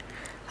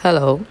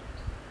Hello.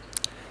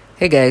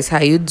 Hey guys,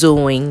 how you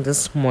doing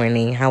this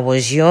morning? How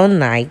was your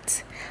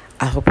night?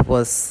 I hope it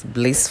was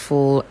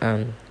blissful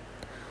and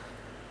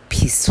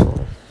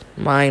peaceful.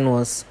 Mine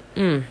was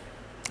a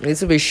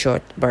little bit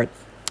short, but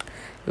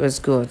it was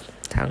good.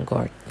 Thank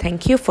God.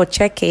 Thank you for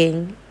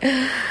checking.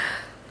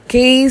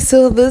 Okay,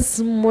 so this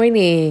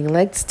morning,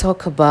 let's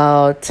talk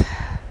about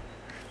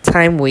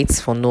time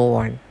waits for no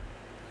one.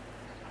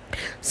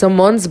 Some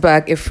months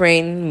back, a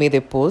friend made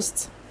a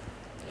post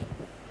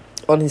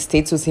on his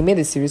status. He made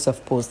a series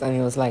of posts and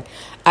he was like,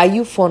 are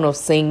you fond of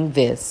saying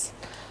this?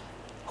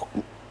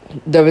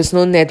 There is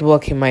no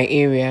network in my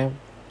area.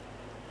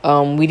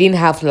 We didn't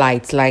have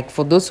lights. Like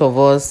for those of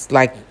us,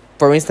 like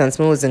for instance,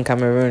 when I was in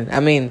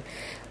Cameroon,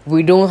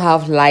 we don't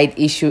have light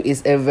issue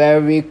is a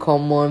very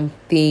common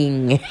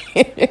thing.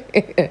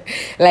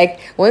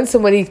 Like when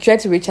somebody tried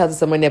to reach out to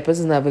someone, their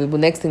person is available,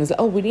 next thing is like,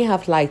 oh, we didn't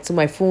have light, so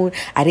my phone,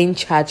 I didn't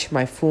charge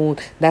my phone,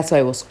 that's why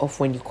it was off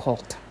when you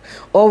called.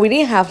 Or we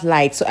didn't have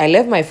light, so I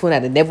left my phone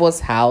at the neighbor's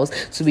house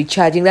to be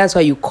charging, that's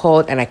why you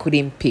called and I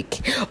couldn't pick.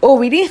 Oh,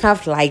 we didn't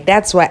have light,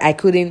 that's why I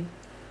couldn't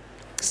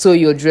sew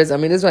your dress.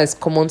 This one is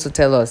common to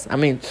tell us.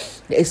 The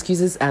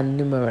excuses are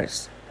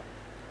numerous.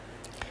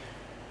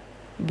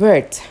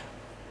 But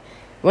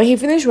when he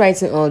finished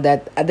writing all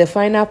that, at the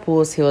final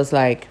post, he was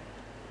like,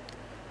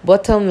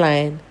 bottom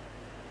line,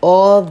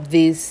 all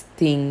these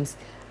things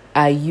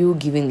are you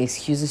giving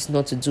excuses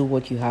not to do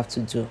what you have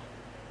to do.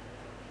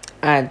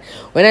 And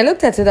when I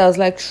looked at it, I was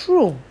like,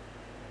 true.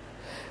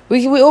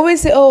 We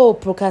always say, oh,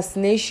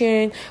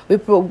 procrastination. We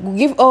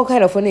give all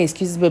kind of funny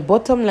excuses, but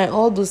bottom line,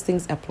 all those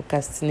things are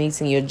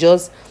procrastinating. You're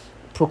just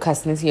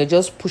procrastinating. You're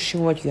just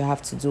pushing what you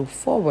have to do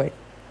forward.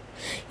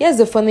 Here's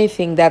the funny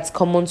thing that's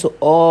common to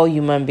all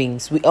human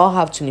beings. We all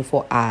have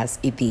 24 hours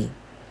a day.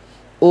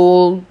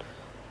 Old,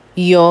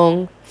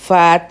 young,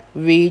 fat,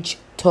 rich,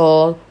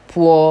 tall,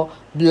 poor,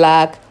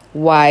 black,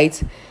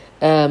 white,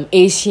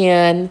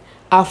 Asian,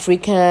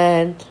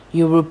 African,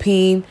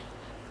 European.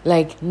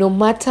 Like, no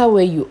matter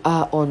where you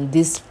are on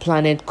this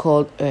planet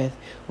called Earth,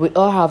 we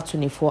all have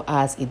 24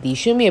 hours a day.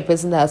 Show me a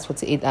person that has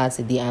 48 hours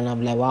a day and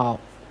I'm like, wow,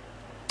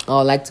 I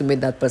would like to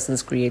meet that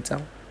person's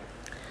creator.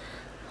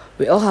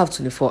 We all have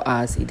 24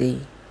 hours a day.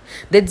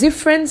 The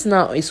difference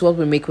now is what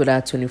we make with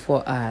our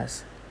 24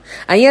 hours.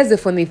 And here's the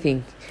funny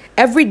thing.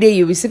 Every day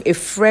you receive a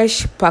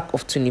fresh pack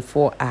of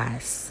 24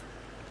 hours.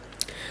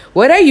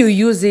 Whether you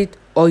use it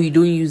or you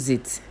don't use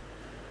it,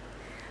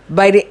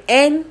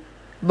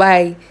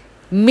 by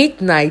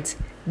midnight,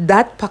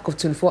 that pack of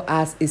 24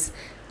 hours is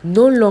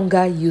no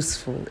longer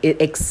useful.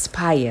 It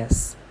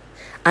expires.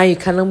 And you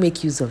cannot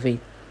make use of it.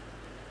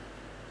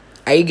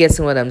 Are you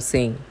getting what I'm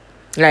saying?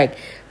 Like,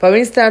 for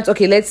instance,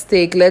 okay,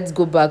 let's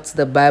go back to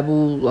the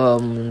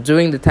Bible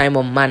during the time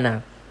of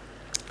manna.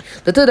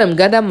 They told them,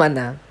 gather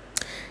manna.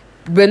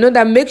 But know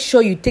that make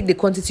sure you take the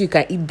quantity you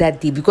can eat that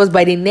day, because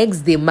by the next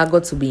day,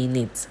 maggots will be in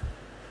it.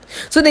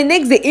 So the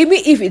next day, even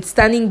if it's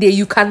standing there,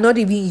 you cannot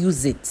even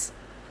use it.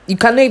 You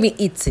cannot even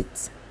eat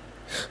it.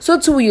 So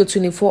too with your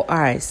 24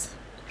 hours.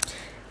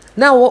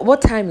 Now,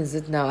 what time is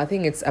it now? I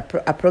think it's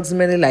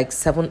approximately like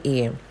 7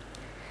 a.m.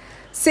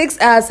 6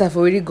 hours have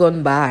already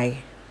gone by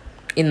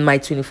in my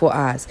 24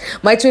 hours.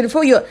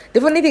 The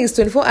funny thing is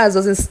 24 hours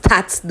doesn't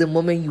start the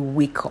moment you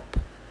wake up.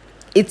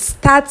 It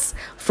starts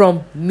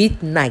from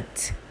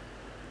midnight.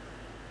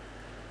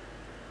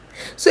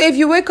 So if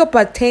you wake up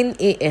at 10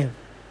 a.m.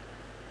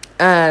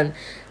 and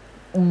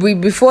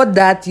before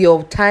that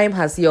your time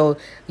has you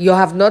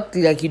have not,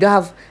 like, you don't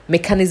have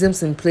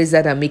mechanisms in place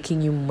that are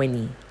making you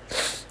money,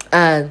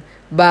 and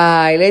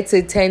by let's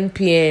say 10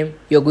 p.m.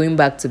 you're going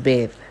back to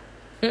bed,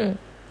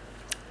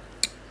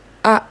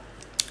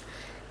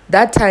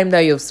 that time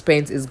that you've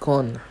spent is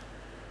gone.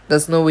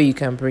 There's no way you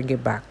can bring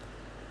it back.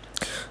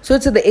 So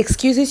to the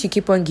excuses you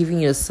keep on giving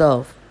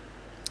yourself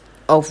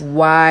of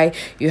why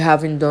you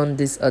haven't done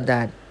this or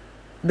that,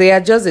 they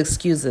are just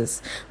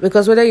excuses,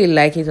 because whether you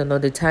like it or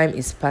not, the time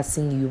is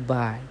passing you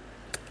by.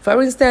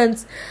 For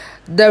instance,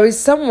 there is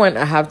someone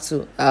I had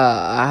to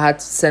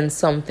send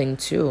something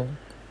to.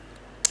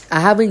 I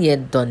haven't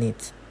yet done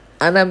it,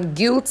 and I'm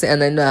guilty,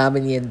 and I know I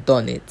haven't yet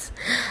done it,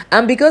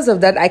 and because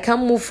of that, I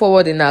can't move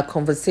forward in our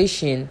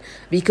conversation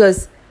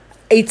because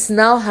it's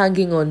now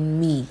hanging on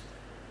me.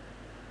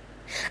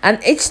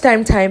 And each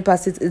time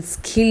passes, it's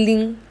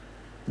killing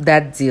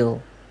that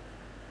deal.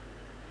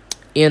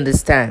 You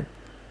understand?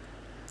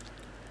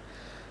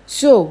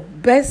 So,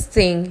 best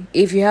thing,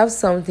 if you have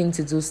something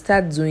to do,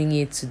 start doing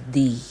it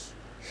today.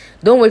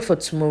 Don't wait for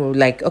tomorrow.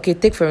 Like, okay,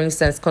 take for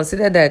instance,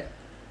 consider that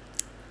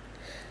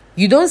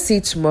you don't see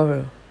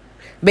tomorrow,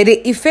 but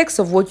the effects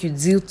of what you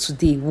do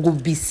today will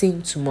be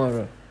seen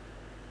tomorrow.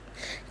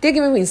 Take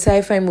even in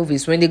sci-fi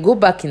movies, when they go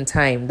back in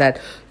time, that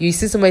you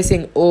see somebody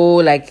saying, oh,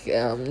 like,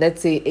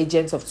 let's say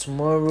Agents of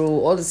Tomorrow,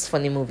 all these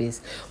funny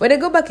movies. When they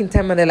go back in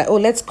time and they're like, oh,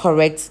 let's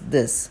correct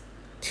this.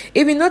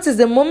 If you notice,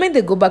 the moment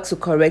they go back to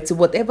correct it,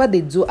 whatever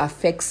they do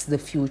affects the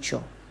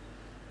future.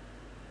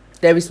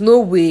 There is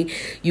no way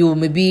you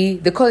maybe,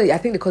 I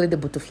think they call it the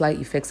butterfly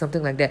effect,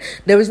 something like that.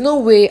 There is no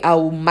way I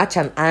will match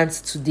an ant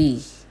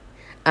today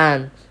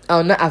and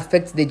I'll not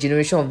affect the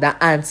generation of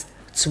that ant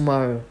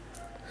tomorrow.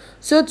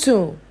 So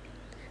too,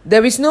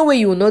 there is no way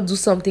you will not do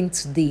something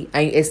today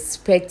and you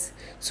expect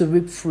to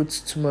reap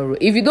fruits tomorrow.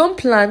 If you don't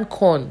plant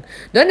corn,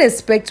 don't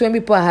expect when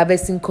people are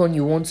harvesting corn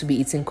you want to be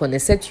eating corn,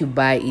 except you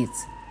buy it.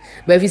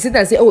 But if you sit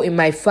and say, oh, in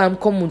my farm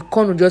corn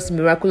will just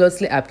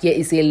miraculously appear,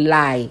 it's a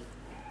lie.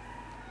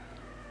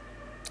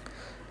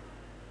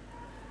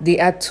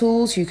 There are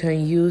tools you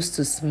can use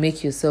to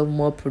make yourself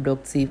more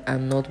productive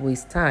and not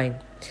waste time.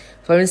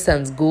 For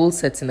instance, goal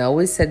setting. I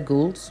always set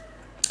goals.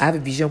 I have a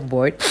vision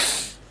board.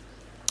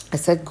 I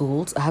set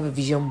goals. I have a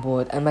vision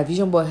board, and my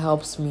vision board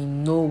helps me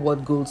know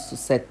what goals to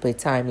set per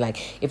time.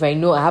 Like, if I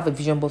know I have a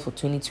vision board for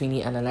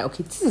 2020 and I'm like,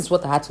 okay, this is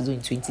what I had to do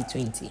in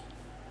 2020.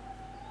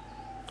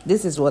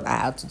 This is what I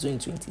had to do in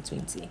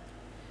 2020.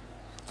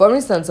 For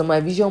instance, on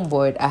my vision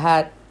board,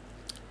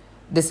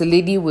 there's a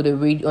lady with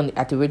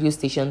at the radio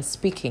station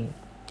speaking.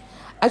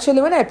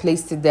 Actually, when I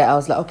placed it there, I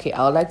was like, okay,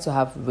 I would like to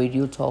have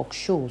radio talk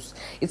shows.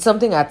 It's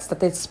something I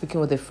started speaking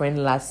with a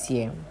friend last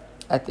year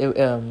at the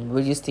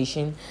radio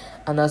station.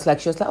 And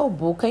she was like, oh,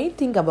 Bo, can you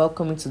think about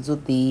coming to do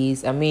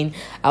this? I mean,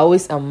 I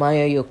always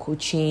admire your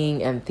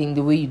coaching and think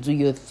the way you do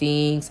your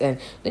things. And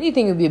don't you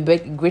think it would be a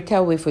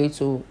greater way for you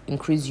to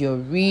increase your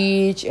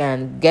reach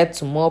and get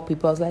to more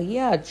people? I was like,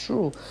 yeah,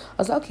 true. I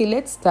was like, okay,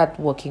 let's start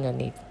working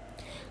on it.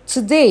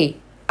 Today,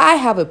 I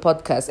have a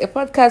podcast. A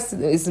podcast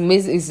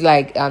is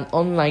like an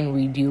online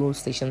radio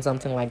station,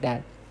 something like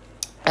that.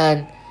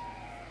 And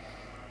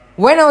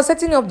when I was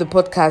setting up the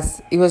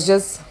podcast, it was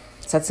just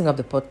setting up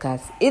the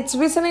podcast. It's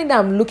recently that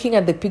I'm looking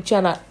at the picture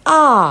and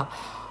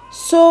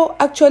so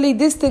actually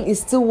this thing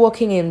is still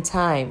working in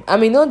time. I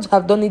may not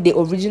have done it the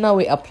original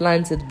way I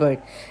planned it,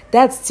 but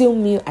that's still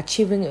me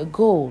achieving a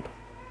goal.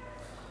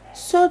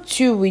 So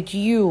too with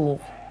you.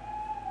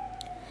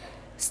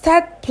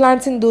 Start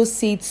planting those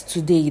seeds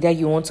today that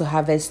you want to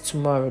harvest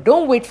tomorrow.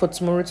 Don't wait for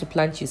tomorrow to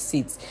plant your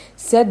seeds.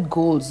 Set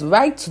goals.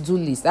 Write to-do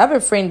lists. I have a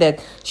friend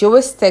that she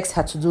always texts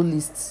her to-do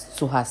lists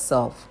to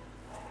herself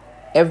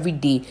every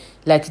day.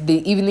 Like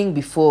the evening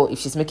before, if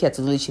she's making a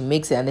to-do list, she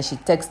makes it and then she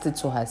texts it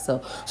to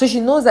herself. So she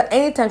knows that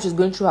anytime she's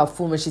going through her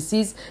phone, when she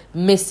sees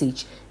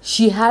message,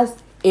 she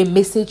has a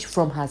message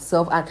from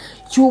herself, and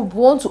you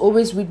want to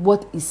always read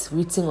what is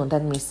written on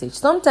that message.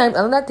 Sometimes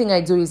another thing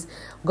I do is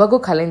Google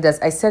calendars.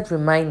 I set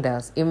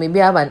reminders. It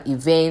maybe I have an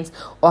event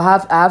or I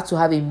have to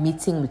have a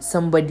meeting with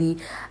somebody.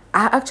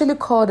 I actually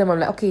call them. I'm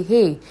like, okay,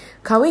 hey,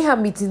 can we have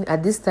meeting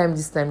at this time?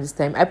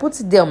 I put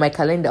it there on my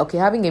calendar. Okay,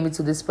 having a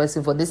meeting with this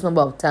person for this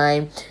number of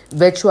time,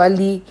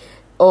 virtually.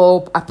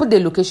 Or I put the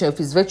location. If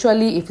it's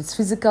virtually, if it's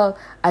physical,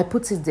 I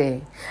put it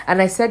there.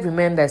 And I set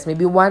reminders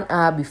maybe 1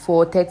 hour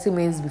before, 30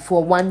 minutes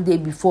before, 1 day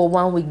before,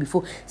 1 week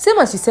before. Same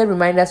as you set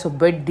reminders for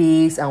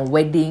birthdays and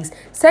weddings.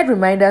 Set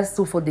reminders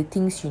too for the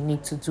things you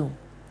need to do.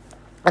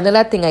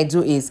 Another thing I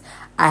do is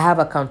I have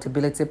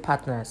accountability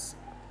partners.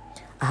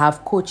 I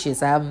have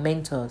coaches. I have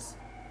mentors.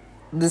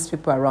 These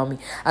people around me.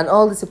 And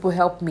all these people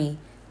help me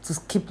to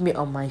keep me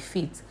on my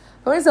feet.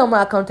 For instance,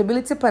 my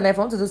accountability partner, if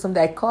I want to do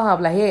something, I call her,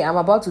 I'm like, hey, I'm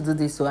about to do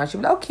this. And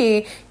she'll be like,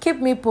 okay, keep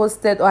me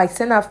posted. Or I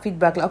send her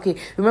feedback, like, okay,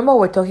 remember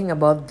we're talking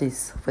about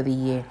this for the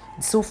year.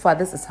 So far,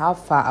 this is how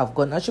far I've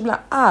gone. And she'll be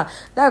like,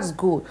 that's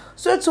good.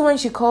 So too, when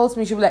she calls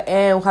me, she'll be like,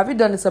 have you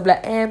done this? I'll be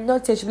like,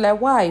 not yet. She'll be like,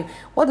 why?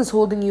 What is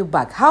holding you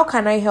back? How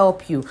can I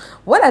help you?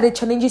 What are the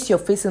challenges you're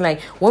facing? Like,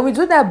 when we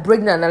do that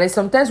breakdown, and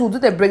sometimes we'll do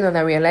the breakdown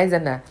and realize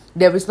that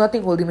there is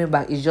nothing holding me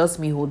back. It's just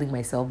me holding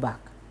myself back.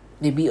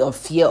 Maybe a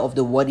fear of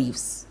the what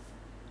ifs.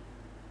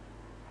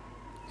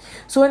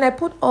 So when I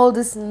put all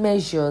these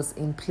measures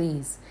in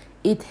place,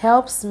 it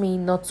helps me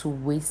not to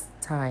waste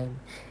time.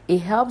 It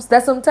helps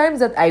that sometimes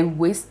that I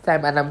waste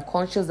time and I'm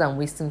conscious I'm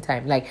wasting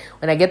time. Like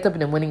when I get up in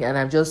the morning and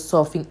I'm just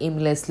surfing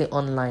aimlessly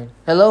online.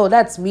 Hello,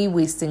 that's me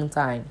wasting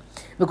time.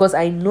 Because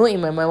I know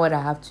in my mind what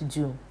I have to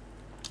do.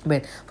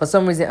 But for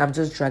some reason, I'm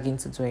just dragging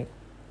to do it.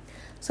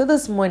 So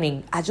this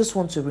morning, I just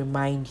want to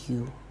remind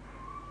you,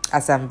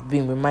 as I've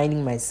been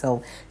reminding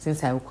myself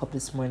since I woke up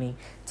this morning,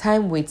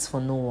 time waits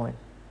for no one.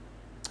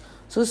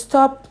 So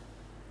stop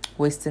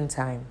wasting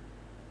time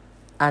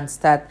and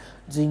start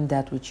doing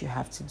that which you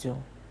have to do.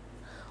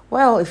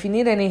 Well, if you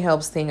need any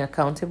help staying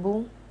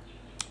accountable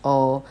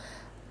or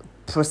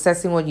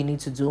processing what you need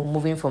to do,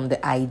 moving from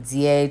the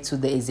idea to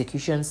the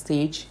execution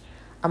stage,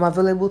 I'm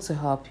available to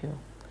help you.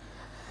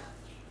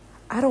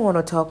 I don't want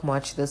to talk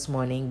much this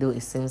morning, though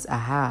it seems I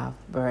have,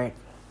 but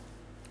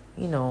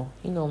you know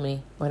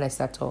me when I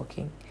start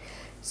talking.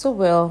 So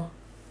with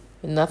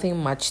nothing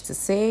much to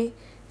say.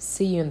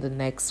 See you in the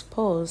next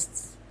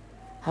post.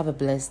 Have a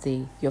blessed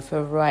day. Your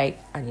favorite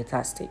and your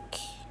tastic.